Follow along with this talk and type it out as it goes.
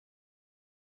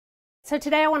So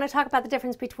today I want to talk about the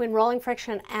difference between rolling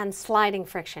friction and sliding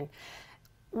friction.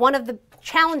 One of the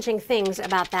challenging things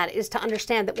about that is to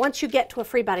understand that once you get to a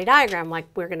free body diagram, like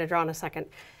we're going to draw in a second,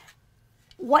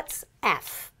 what's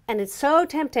F? And it's so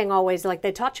tempting always, like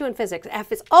they taught you in physics,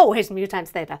 F is always mu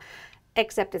times theta,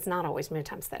 except it's not always mu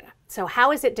times theta. So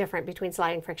how is it different between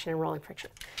sliding friction and rolling friction?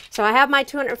 So I have my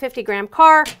 250-gram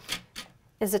car.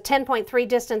 There's a 10.3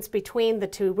 distance between the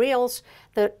two wheels.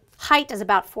 The height is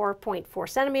about 4.4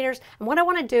 centimeters. And what I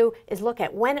want to do is look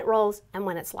at when it rolls and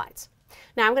when it slides.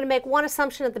 Now I'm going to make one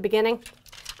assumption at the beginning.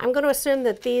 I'm going to assume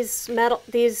that these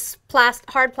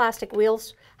hard plastic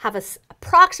wheels have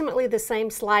approximately the same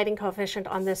sliding coefficient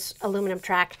on this aluminum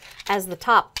track as the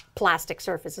top plastic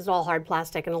surface is all hard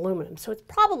plastic and aluminum. So it's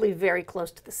probably very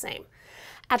close to the same.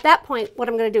 At that point, what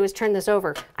I'm going to do is turn this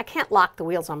over. I can't lock the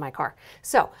wheels on my car.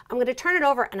 So I'm going to turn it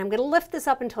over and I'm going to lift this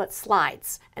up until it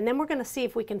slides. And then we're going to see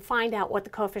if we can find out what the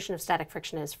coefficient of static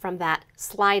friction is from that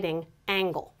sliding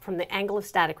angle, from the angle of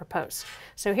static repose.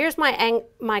 So here's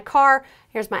my car,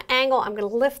 here's my angle. I'm going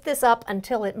to lift this up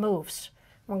until it moves.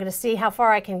 We're going to see how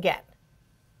far I can get.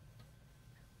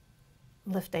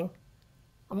 I'm lifting.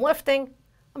 I'm lifting.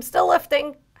 I'm still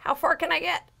lifting. How far can I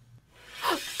get?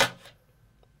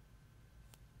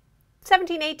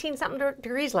 17, 18 something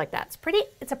degrees like that.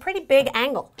 It's a pretty big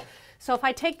angle. So if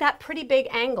I take that pretty big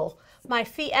angle, my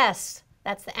phi s,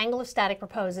 that's the angle of static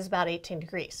repose, is about 18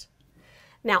 degrees.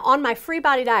 Now on my free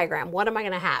body diagram, what am I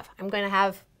going to have? I'm going to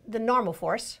have the normal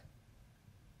force.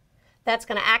 That's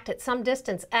going to act at some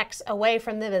distance x away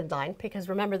from the midline, because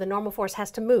remember the normal force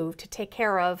has to move to take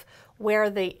care of where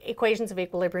the equations of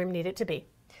equilibrium need it to be.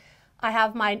 I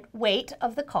have my weight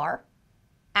of the car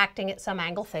acting at some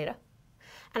angle theta.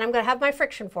 And I'm going to have my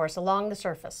friction force along the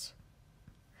surface.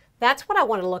 That's what I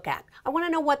want to look at. I want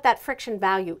to know what that friction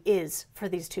value is for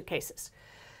these two cases.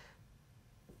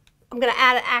 I'm going to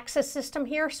add an axis system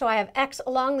here, so I have x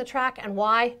along the track and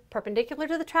y perpendicular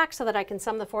to the track so that I can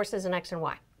sum the forces in x and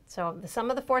y. So the sum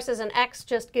of the forces in x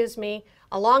just gives me,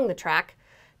 along the track,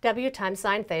 w times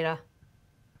sine theta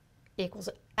equals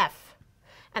f.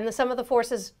 And the sum of the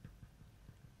forces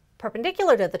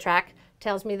perpendicular to the track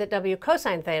tells me that w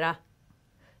cosine theta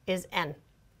is n.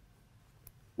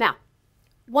 Now,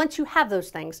 once you have those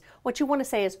things, what you want to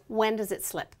say is, when does it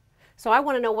slip? So I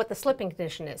want to know what the slipping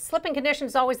condition is. Slipping condition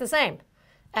is always the same.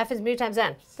 F is mu times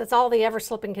n. That's all the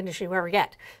slipping condition you ever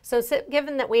get. So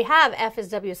given that we have F is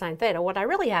w sine theta, what I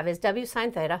really have is w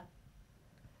sine theta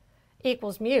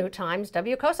equals mu times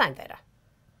w cosine theta.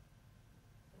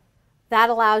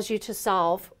 That allows you to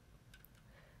solve.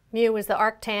 Mu is the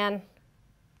arctan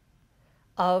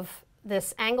of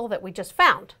this angle that we just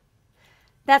found.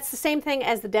 That's the same thing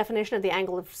as the definition of the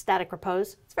angle of static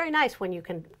repose. It's very nice when you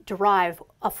can derive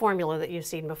a formula that you've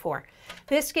seen before.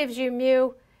 This gives you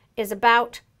mu is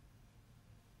about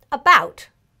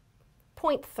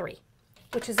 0.3,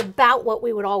 which is about what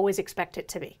we would always expect it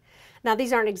to be. Now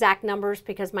these aren't exact numbers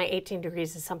because my 18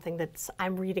 degrees is something that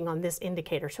I'm reading on this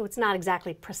indicator, so it's not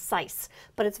exactly precise,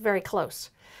 but it's very close.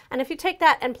 And if you take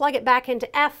that and plug it back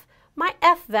into F, my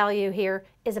F value here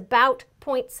is about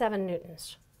 0.7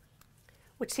 newtons,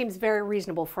 which seems very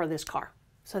reasonable for this car.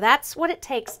 So that's what it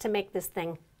takes to make this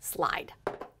thing slide.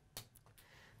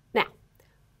 Now,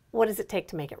 what does it take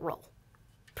to make it roll?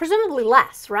 Presumably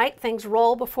less, right? Things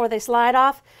roll before they slide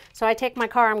off. So I take my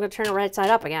car, I'm going to turn it right side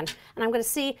up again, and I'm going to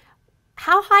see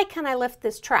how high can I lift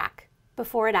this track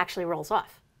before it actually rolls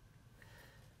off.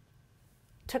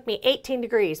 It took me 18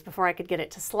 degrees before I could get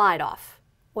it to slide off.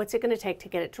 What's it going to take to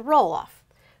get it to roll off?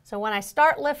 So when I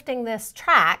start lifting this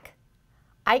track,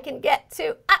 I can get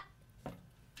to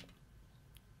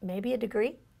maybe a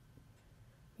degree,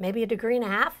 maybe a degree and a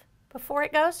half before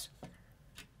it goes.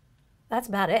 That's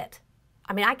about it.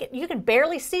 I mean, you can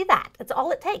barely see that. That's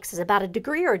all it takes is about a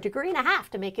degree or a degree and a half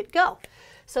to make it go.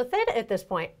 So theta at this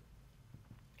point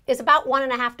is about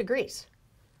 1.5 degrees.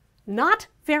 Not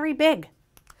very big.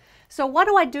 So what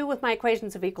do I do with my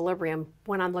equations of equilibrium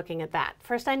when I'm looking at that?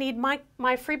 First, I need my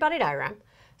free body diagram.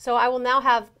 So I will now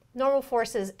have normal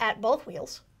forces at both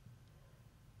wheels.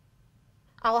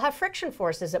 I will have friction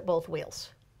forces at both wheels.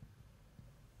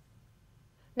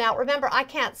 Now remember, I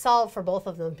can't solve for both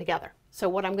of them together. So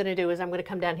what I'm going to do is I'm going to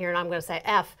come down here and I'm going to say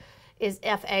F is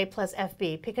FA plus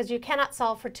FB, because you cannot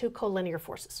solve for two collinear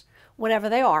forces. Whatever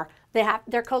they are,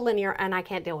 they're collinear and I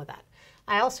can't deal with that.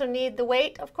 I also need the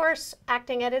weight, of course,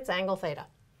 acting at its angle theta.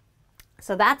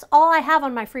 So that's all I have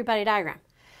on my free body diagram.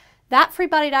 That free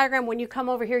body diagram, when you come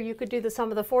over here, you could do the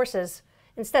sum of the forces.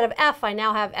 Instead of F, I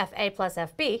now have FA plus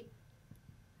FB.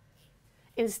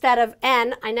 Instead of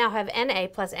N, I now have NA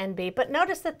plus NB. But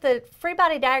notice that the free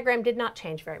body diagram did not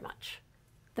change very much.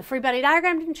 The free body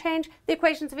diagram didn't change. The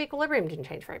equations of equilibrium didn't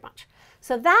change very much.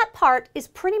 So that part is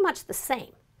pretty much the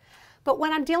same. But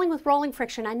when I'm dealing with rolling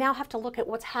friction, I now have to look at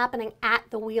what's happening at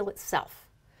the wheel itself.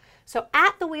 So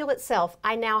at the wheel itself,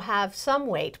 I now have some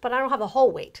weight, but I don't have the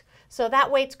whole weight. So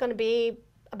that weight's going to be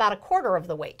about a quarter of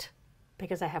the weight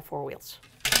because I have 4 wheels.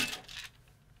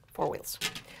 4 wheels.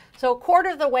 So a quarter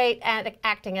of the weight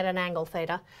acting at an angle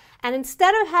theta. And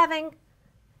instead of having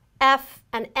F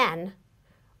and N,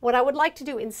 what I would like to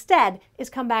do instead is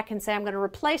come back and say I'm going to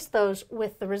replace those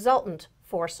with the resultant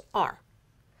force R.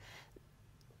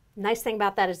 Nice thing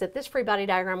about that is that this free body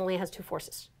diagram only has 2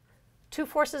 forces. 2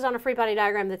 forces on a free body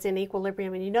diagram that's in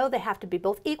equilibrium, and you know they have to be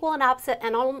both equal and opposite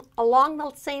and along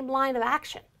the same line of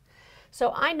action.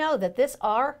 So I know that this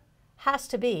R has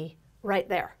to be right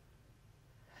there.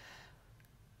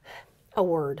 A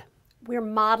word. We're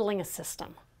modeling a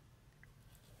system.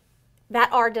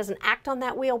 That R doesn't act on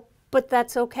that wheel, but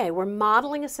that's okay. We're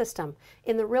modeling a system.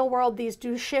 In the real world, these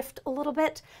do shift a little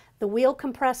bit. The wheel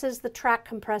compresses, the track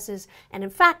compresses, and in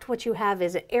fact, what you have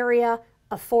is an area,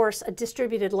 a force, a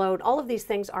distributed load. All of these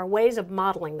things are ways of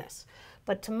modeling this.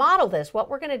 But to model this, what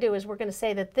we're going to do is we're going to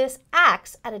say that this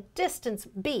acts at a distance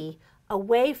b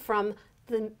away from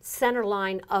the center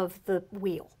line of the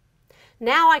wheel.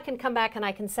 Now I can come back and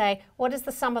I can say, what is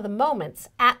the sum of the moments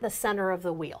at the center of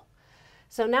the wheel?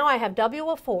 So now I have W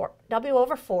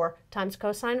over 4 times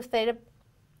cosine of theta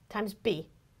times b.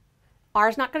 R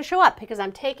is not going to show up because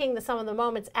I'm taking the sum of the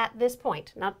moments at this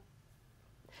point. And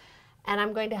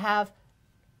I'm going to have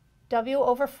W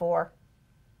over 4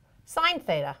 sine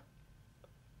theta.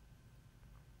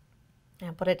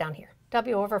 And put it down here.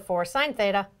 W over 4 sine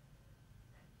theta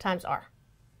times R.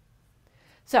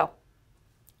 So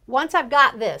once I've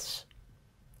got this,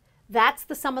 that's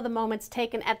the sum of the moments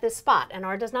taken at this spot, and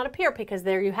R does not appear because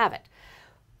there you have it.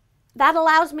 That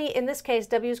allows me, in this case,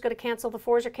 W is going to cancel, the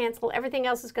 4's are cancel, everything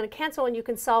else is going to cancel, and you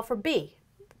can solve for B.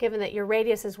 Given that your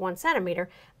radius is 1 centimeter,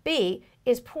 B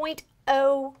is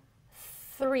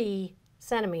 0.03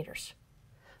 centimeters.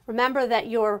 Remember that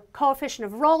your coefficient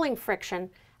of rolling friction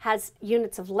has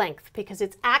units of length because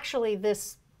it's actually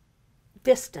this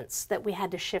distance that we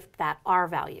had to shift that R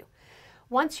value.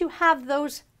 Once you have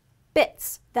those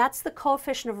bits, that's the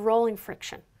coefficient of rolling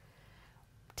friction.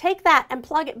 Take that and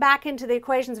plug it back into the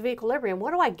equations of equilibrium.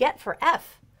 What do I get for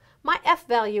F? My F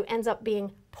value ends up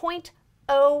being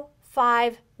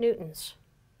 0.05 newtons.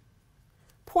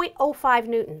 0.05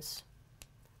 newtons.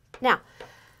 Now,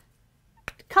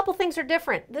 a couple things are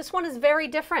different. This one is very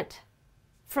different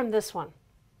from this one.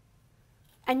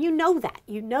 And you know that.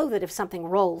 You know that if something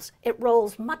rolls, it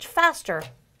rolls much faster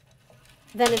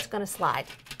than it's going to slide.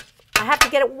 I have to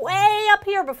get it way up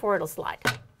here before it'll slide.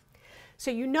 So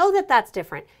you know that that's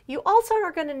different. You also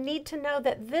are going to need to know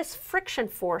that this friction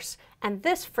force and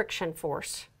this friction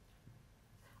force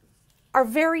are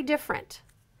very different.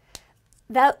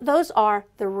 Those are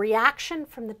the reaction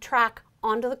from the track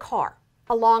onto the car,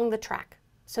 along the track.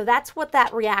 So that's what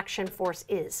that reaction force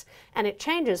is. And it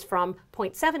changes from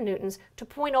 0.7 newtons to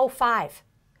 0.05.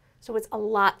 So it's a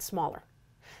lot smaller.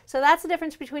 So that's the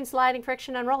difference between sliding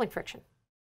friction and rolling friction.